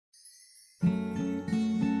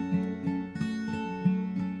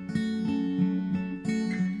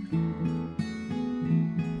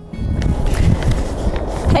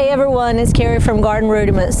everyone, it's Carrie from Garden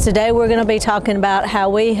Rudiments. Today we're going to be talking about how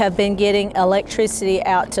we have been getting electricity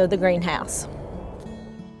out to the greenhouse.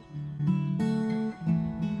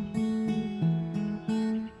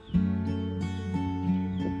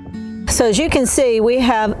 So as you can see, we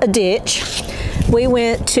have a ditch. We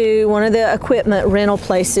went to one of the equipment rental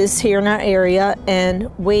places here in our area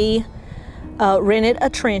and we rented a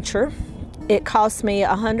trencher. It cost me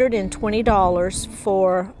 $120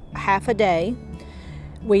 for half a day.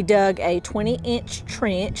 We dug a 20-inch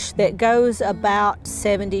trench that goes about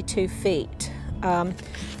 72 feet.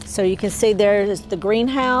 So you can see there is the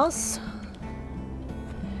greenhouse.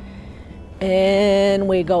 And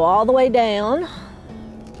we go all the way down.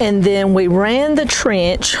 And then we ran the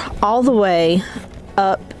trench all the way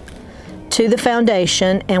up to the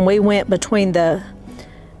foundation, and we went between the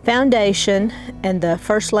foundation and the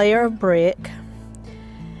first layer of brick.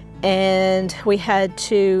 And we had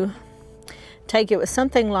to take it with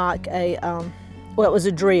something like a, well, it was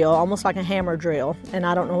a drill, almost like a hammer drill, and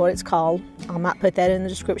I don't know what it's called. I might put that in the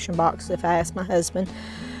description box if I ask my husband.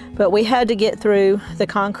 But we had to get through the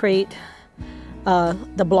concrete,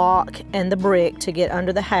 the block and the brick to get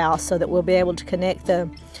under the house so that we'll be able to connect the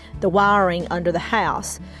wiring under the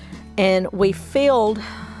house. And we filled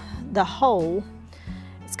the hole.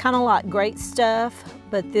 It's kind of like great stuff,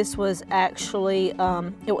 but this was actually,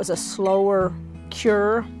 it was a slower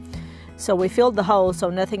cure. So we filled the hole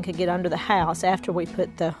so nothing could get under the house after we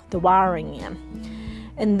put the wiring in.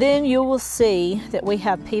 And then you will see that we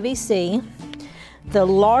have PVC. The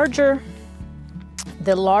larger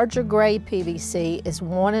gray PVC is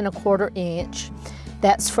 1 1/4 inch.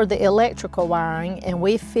 That's for the electrical wiring, and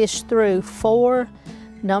we fished through 4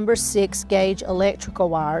 number 6 gauge electrical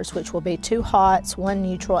wires, which will be 2 hots, 1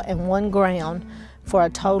 neutral, and 1 ground for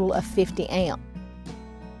a total of 50 amp.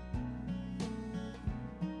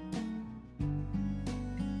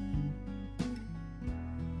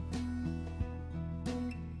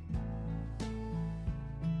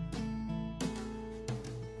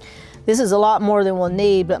 This is a lot more than we'll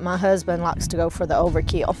need, but my husband likes to go for the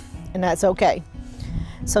overkill, and that's okay.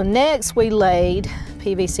 So next we laid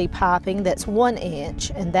PVC piping that's 1 inch,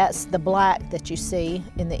 and that's the black that you see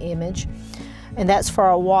in the image, and that's for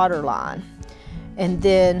our water line. And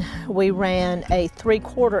then we ran a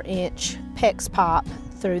 3/4 inch PEX pipe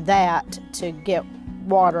through that to get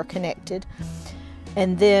water connected.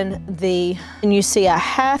 And then you see a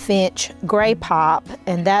 1/2 inch gray pipe,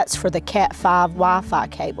 and that's for the Cat 5 Wi-Fi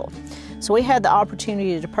cable. So we had the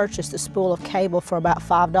opportunity to purchase the spool of cable for about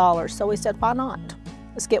 $5. So we said, why not?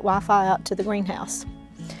 Let's get Wi-Fi out to the greenhouse.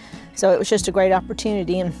 So it was just a great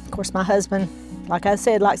opportunity. And of course my husband, like I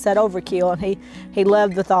said, likes that overkill, and he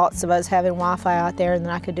loved the thoughts of us having Wi-Fi out there, and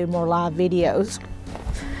then I could do more live videos.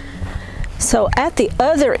 So at the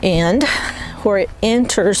other end, where it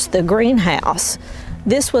enters the greenhouse,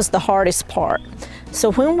 this was the hardest part.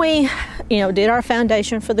 So when we, did our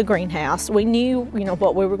foundation for the greenhouse, we knew,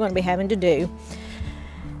 what we were going to be having to do.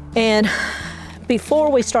 And before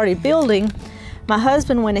we started building, my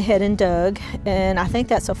husband went ahead and dug, and I think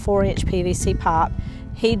that's a 4-inch PVC pipe.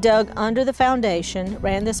 He dug under the foundation,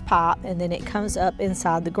 ran this pipe, and then it comes up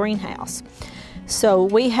inside the greenhouse. So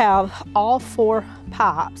we have all 4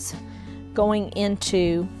 pipes going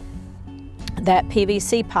into that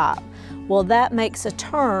PVC pipe. Well, that makes a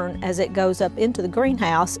turn as it goes up into the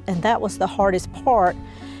greenhouse, and that was the hardest part,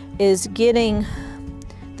 is getting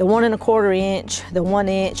the 1 1/4 inch, the 1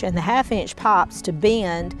 inch, and the 1/2 inch pipes to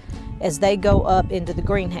bend as they go up into the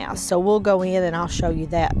greenhouse. So we'll go in and I'll show you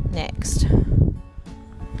that next.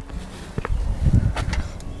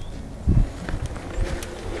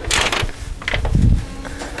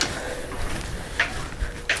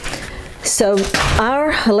 So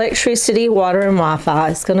our electricity, water, and Wi-Fi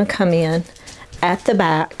is going to come in at the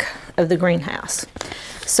back of the greenhouse.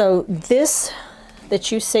 So this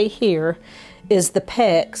that you see here is the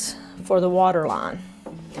PEX for the water line.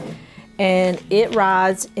 And it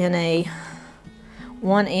rides in a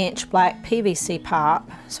 1-inch black PVC pipe.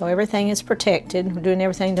 So everything is protected. We're doing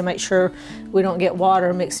everything to make sure we don't get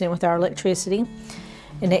water mixed in with our electricity.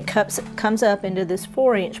 And it comes up into this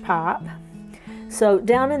 4-inch pipe. So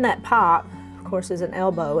down in that pipe, of course, is an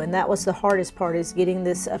elbow, and that was the hardest part, is getting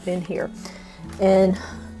this up in here. And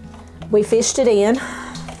we fished it in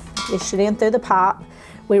through the pipe.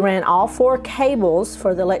 We ran all 4 cables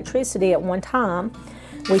for the electricity at one time.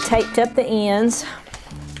 We taped up the ends.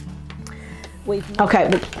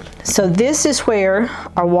 Okay, so this is where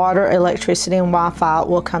our water, electricity, and Wi-Fi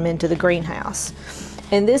will come into the greenhouse.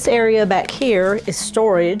 And this area back here is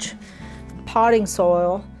storage, potting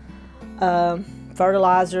soil,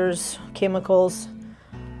 fertilizers, chemicals,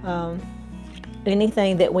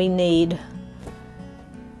 anything that we need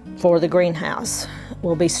for the greenhouse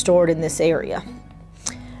will be stored in this area.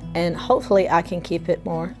 And hopefully I can keep it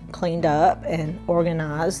more cleaned up and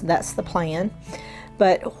organized. That's the plan.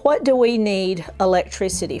 But what do we need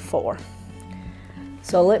electricity for?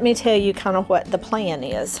 So let me tell you kind of what the plan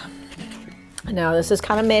is. Now this is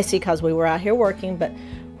kind of messy because we were out here working, but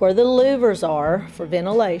where the louvers are for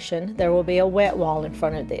ventilation, there will be a wet wall in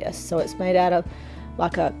front of this. So it's made out of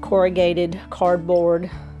like a corrugated cardboard.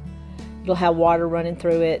 It'll have water running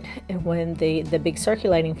through it, and when the big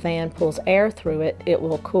circulating fan pulls air through it, it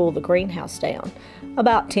will cool the greenhouse down.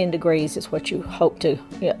 About 10 degrees is what you hope to,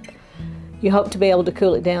 you hope to be able to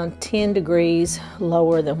cool it down 10 degrees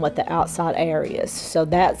lower than what the outside air is. So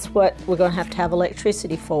that's what we're going to have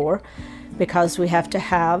electricity for, because we have to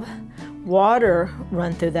have water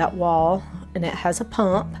run through that wall, and it has a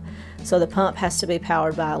pump, so the pump has to be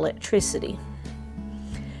powered by electricity.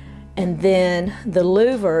 And then the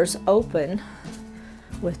louvers open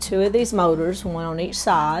with 2 of these motors, one on each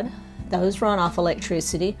side. Those run off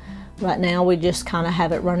electricity. Right now we just kind of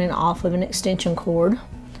have it running off of an extension cord.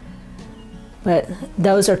 But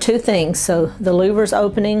those are 2 things. So the louvers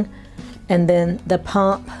opening, and then the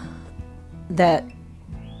pump that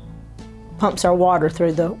pumps our water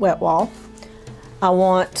through the wet wall. I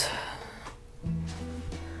want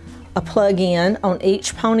a plug-in on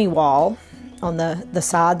each pony wall on the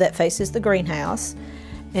side that faces the greenhouse,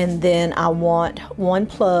 and then I want 1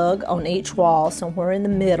 plug on each wall somewhere in the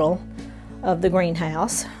middle of the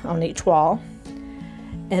greenhouse on each wall.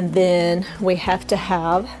 And then we have to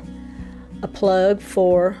have a plug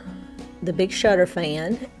for the big shutter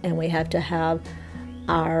fan, and we have to have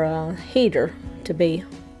our heater to be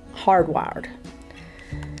hardwired.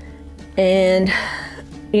 And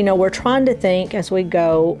we're trying to think as we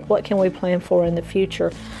go, what can we plan for in the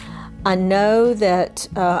future? I know that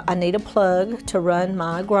I need a plug to run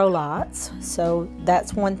my grow lights, so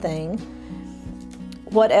that's one thing.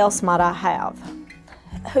 What else might I have?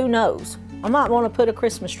 Who knows? I might want to put a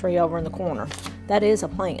Christmas tree over in the corner. That is a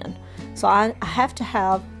plan. So I have to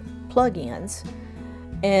have plug-ins,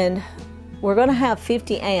 and we're going to have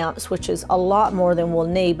 50 amps, which is a lot more than we'll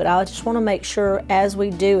need, but I just want to make sure as we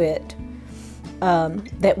do it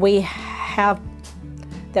that we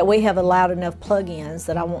have allowed enough plug-ins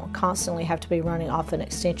that I won't constantly have to be running off an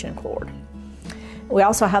extension cord. We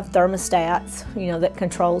also have thermostats, that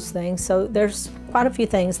controls things. So there's quite a few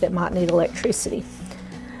things that might need electricity.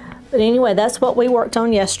 But anyway, that's what we worked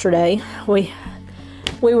on yesterday. We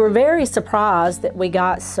were very surprised that we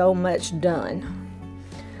got so much done.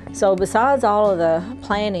 So besides all of the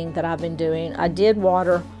planning that I've been doing, I did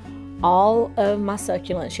water all of my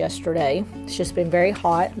succulents yesterday. It's just been very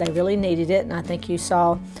hot. They really needed it, and I think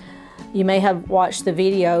you may have watched the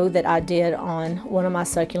video that I did on one of my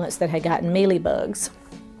succulents that had gotten mealybugs.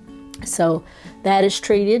 So that is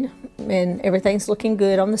treated, and everything's looking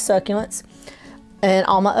good on the succulents, and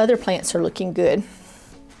all my other plants are looking good.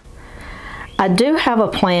 I do have a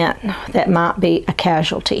plant that might be a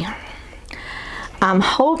casualty. I'm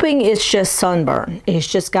hoping it's just sunburn. It's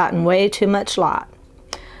just gotten way too much light.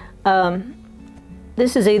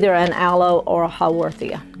 This is either an aloe or a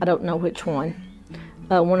haworthia. I don't know which one.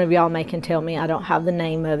 One of y'all can tell me. I don't have the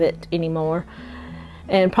name of it anymore,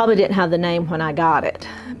 and probably didn't have the name when I got it.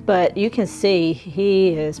 But you can see he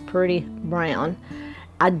is pretty brown.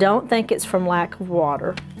 I don't think it's from lack of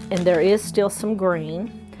water, and there is still some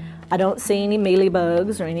green. I don't see any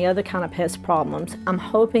mealybugs or any other kind of pest problems. I'm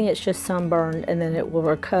hoping it's just sunburned and then it will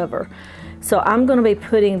recover. So I'm going to be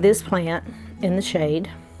putting this plant in the shade,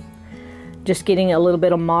 just getting a little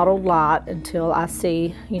bit of mottled light until I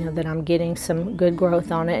see, that I'm getting some good growth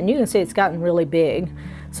on it. And you can see it's gotten really big.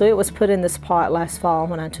 So it was put in this pot last fall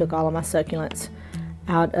when I took all of my succulents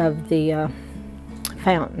out of the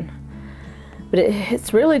fountain. But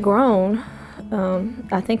it's really grown.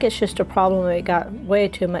 I think it's just a problem. It got way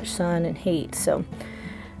too much sun and heat. So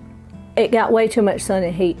it got way too much sun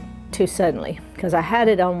and heat too suddenly, because I had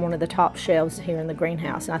it on one of the top shelves here in the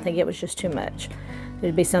greenhouse, and I think it was just too much.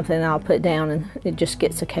 It'd be something that I'll put down, and it just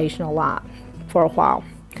gets occasional light for a while.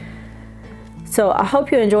 So I hope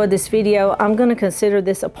you enjoyed this video. I'm going to consider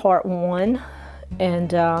this a part 1,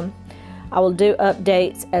 and I will do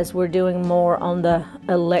updates as we're doing more on the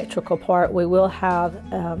electrical part. We will have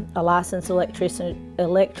a licensed electrician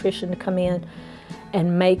to come in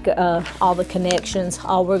and make all the connections.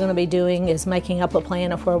 All we're going to be doing is making up a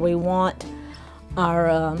plan of where we want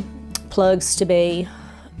our plugs to be,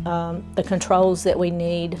 the controls that we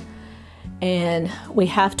need, and we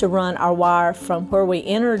have to run our wire from where we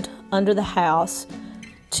entered under the house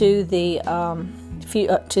to the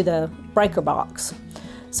breaker box.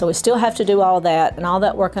 So we still have to do all that, and all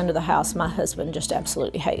that work under the house my husband just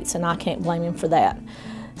absolutely hates, and I can't blame him for that.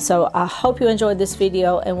 So I hope you enjoyed this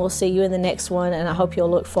video, and we'll see you in the next one, and I hope you'll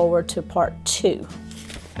look forward to part 2.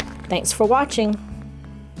 Thanks for watching.